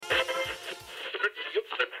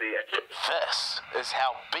This is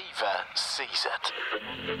how Beaver sees it.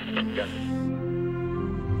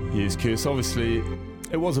 Yes, Kirst, obviously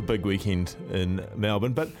it was a big weekend in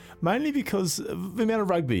Melbourne, but mainly because of the amount of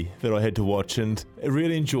rugby that I had to watch, and I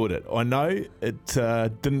really enjoyed it. I know it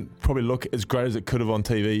didn't probably look as great as it could have on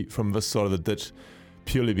TV from this side of the ditch,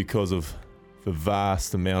 purely because of the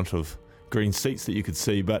vast amount of green seats that you could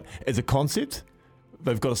see, but as a concept,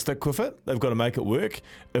 they've got to stick with it. They've got to make it work.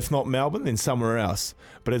 If not Melbourne, then somewhere else.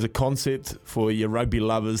 But as a concept for your rugby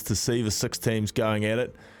lovers to see the 6 teams going at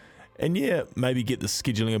it, and yeah, maybe get the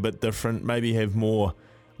scheduling a bit different, maybe have more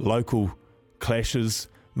local clashes,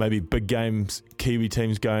 maybe big games, Kiwi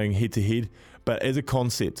teams going head to head. But as a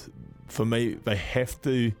concept, for me, they have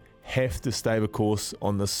to stay the course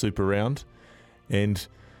on this Super Round. And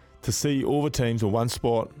to see all the teams in one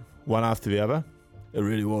spot, one after the other, it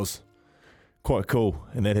really was quite cool,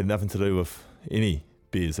 and that had nothing to do with any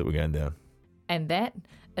beers that were going down. And that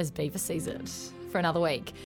is Beaver Sees It. For another week,